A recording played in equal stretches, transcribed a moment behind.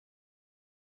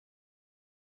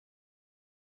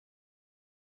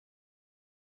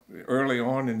early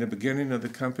on in the beginning of the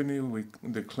company,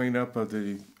 the cleanup of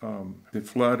the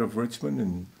flood of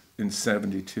Richmond in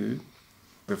 '72.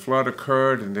 The flood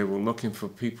occurred and they were looking for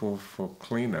people for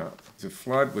cleanup. The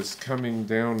flood was coming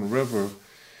down the river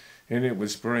and it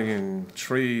was bringing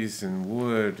trees and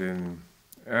wood and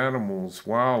animals,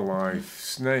 wildlife,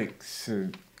 snakes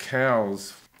and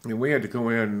cows. And we had to go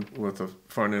in with a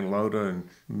front end loader and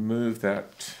move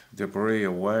that debris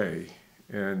away.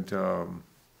 And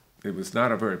it was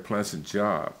not a very pleasant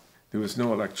job. There was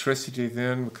no electricity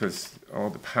then because all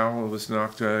the power was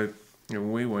knocked out.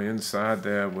 And we were inside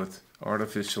there with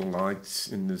artificial lights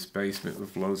in this basement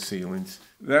with low ceilings.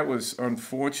 That was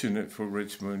unfortunate for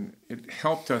Richmond. It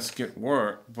helped us get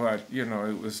work, but you know,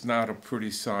 it was not a pretty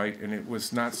sight, and it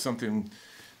was not something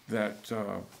that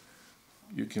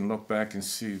you can look back and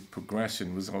see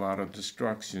progression. It was a lot of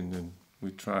destruction, and we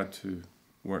tried to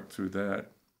work through that.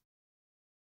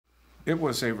 It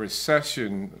was a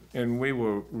recession, and we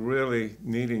were really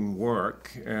needing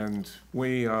work, and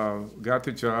we got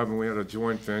the job, and we had a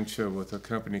joint venture with a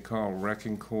company called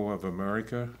Wrecking Corps of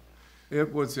America.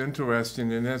 It was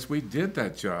interesting, and as we did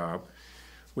that job,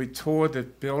 we tore the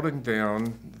building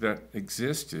down that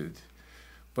existed,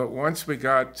 but once we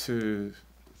got to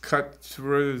cut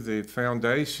through the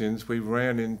foundations, we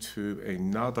ran into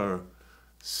another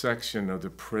section of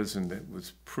the prison that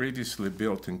was previously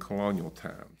built in colonial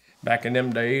times. Back in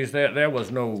them days, there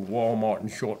was no Walmart and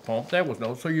Short Pump. There was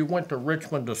no. So you went to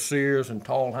Richmond to Sears and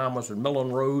Tallheimers and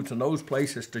Millen Roads and those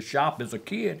places to shop as a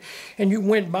kid, and you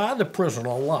went by the prison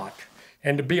a lot.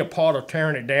 And to be a part of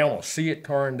tearing it down or see it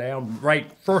torn down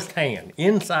right firsthand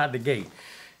inside the gate,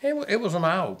 it was an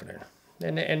eye-opener.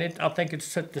 And I think it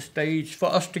set the stage for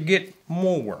us to get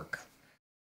more work.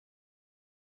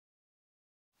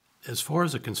 As far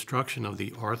as the construction of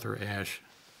the Arthur Ashe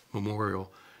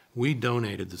Memorial, we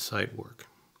donated the site work.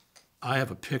 I have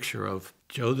a picture of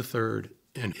Joe III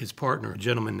and his partner, a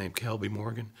gentleman named Kelby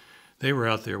Morgan. They were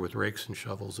out there with rakes and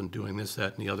shovels and doing this,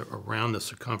 that, and the other around the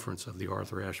circumference of the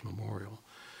Arthur Ashe Memorial.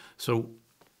 So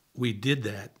we did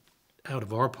that out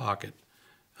of our pocket,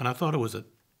 and I thought it was a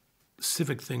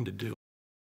civic thing to do.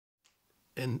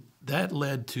 And that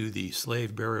led to the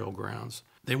slave burial grounds.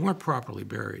 They weren't properly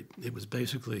buried. It was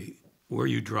basically where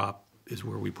you drop is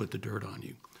where we put the dirt on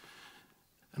you.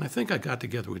 And I think I got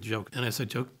together with Joe, and I said,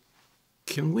 Joe,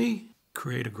 can we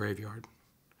create a graveyard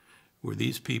where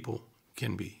these people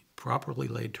can be properly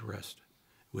laid to rest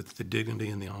with the dignity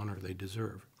and the honor they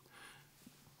deserve?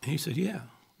 And he said, yeah,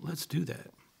 let's do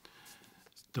that.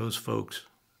 Those folks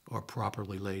are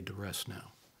properly laid to rest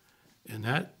now. And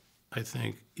that, I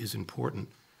think, is important,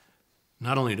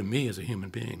 not only to me as a human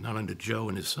being, not only to Joe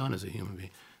and his son as a human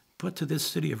being, but to this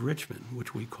city of Richmond,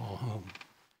 which we call home.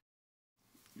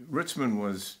 Richmond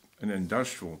was an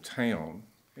industrial town,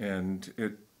 and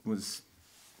it was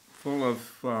full of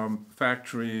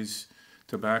factories,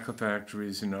 tobacco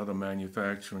factories, and other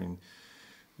manufacturing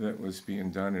that was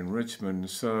being done in Richmond.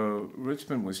 So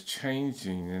Richmond was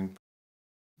changing, and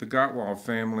the Gottwald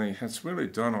family has really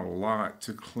done a lot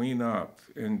to clean up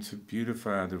and to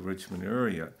beautify the Richmond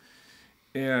area.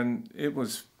 And it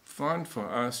was fun for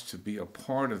us to be a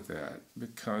part of that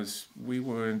because we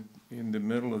were in the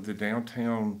middle of the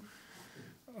downtown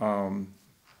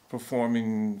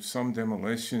performing some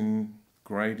demolition,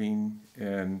 grading,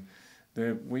 and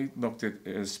we looked at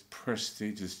it as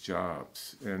prestigious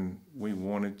jobs, and we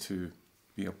wanted to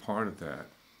be a part of that.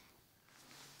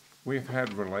 We've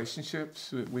had relationships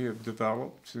that we have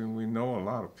developed, and we know a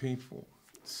lot of people.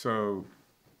 So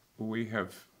we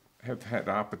have had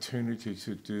the opportunity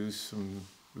to do some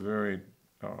very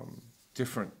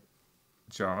different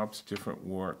jobs, different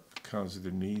work because of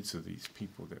the needs of these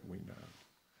people that we know.